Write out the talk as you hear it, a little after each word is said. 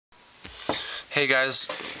Hey guys,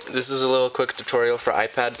 this is a little quick tutorial for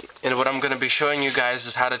iPad, and what I'm going to be showing you guys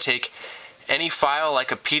is how to take any file like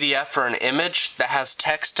a PDF or an image that has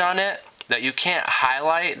text on it that you can't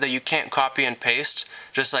highlight, that you can't copy and paste,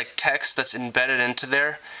 just like text that's embedded into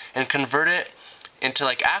there, and convert it into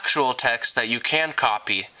like actual text that you can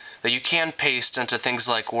copy, that you can paste into things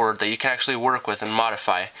like Word, that you can actually work with and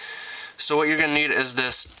modify. So what you're going to need is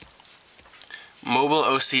this mobile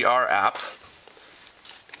OCR app.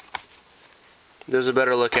 There's a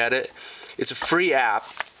better look at it. It's a free app,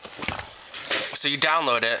 so you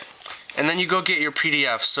download it and then you go get your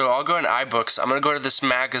PDF. So I'll go in iBooks, I'm gonna go to this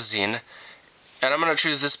magazine and I'm gonna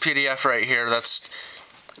choose this PDF right here. That's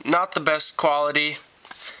not the best quality.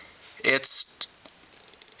 It's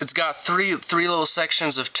got three little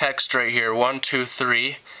sections of text right here, 1, 2,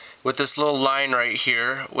 3, with this little line right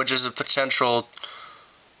here, which is a potential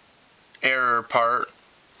error part.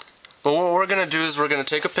 But what we're going to do is we're going to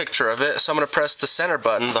take a picture of it. So I'm going to press the center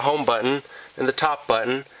button, the home button, and the top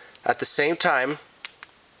button at the same time.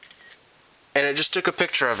 And it just took a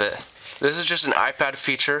picture of it. This is just an iPad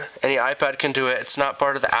feature. Any iPad can do it. It's not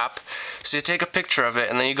part of the app. So you take a picture of it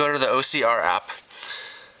and then you go to the OCR app.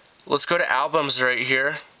 Let's go to albums right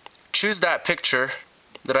here. Choose that picture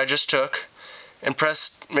that I just took and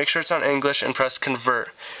make sure it's on English and press convert.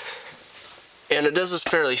 And it does this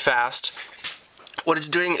fairly fast. What it's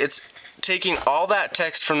doing, it's taking all that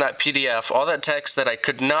text from that PDF, all that text that I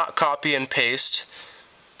could not copy and paste,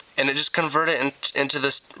 and it just converted it into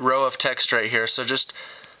this row of text right here. So just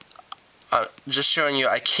showing you,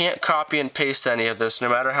 I can't copy and paste any of this no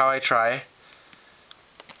matter how I try.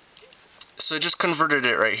 So it just converted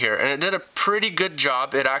it right here, and it did a pretty good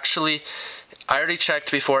job. It actually, I already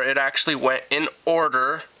checked before, it actually went in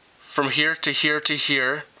order from here to here to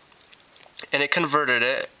here, and it converted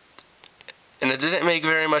it. And it didn't make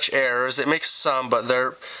very much errors. It makes some, but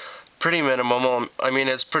they're pretty minimal. I mean,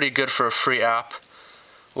 it's pretty good for a free app.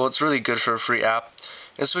 Well, it's really good for a free app.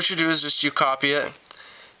 And so what you do is just you copy it.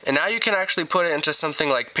 And now you can actually put it into something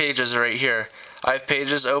like Pages right here. I have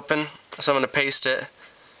Pages open, so I'm going to paste it.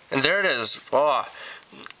 And there it is. Oh,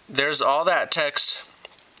 there's all that text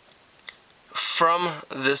from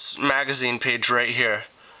this magazine page right here.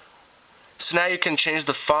 So now you can change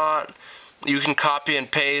the font. You can copy and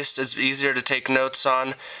paste. It's easier to take notes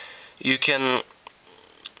on. You can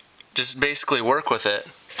just basically work with it.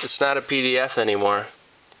 It's not a PDF anymore.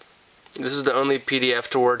 This is the only PDF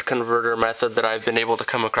to Word converter method that I've been able to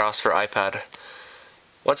come across for iPad.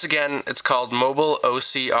 Once again, it's called Mobile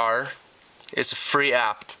OCR. It's a free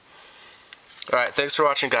app. Alright, thanks for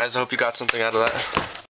watching guys. I hope you got something out of that.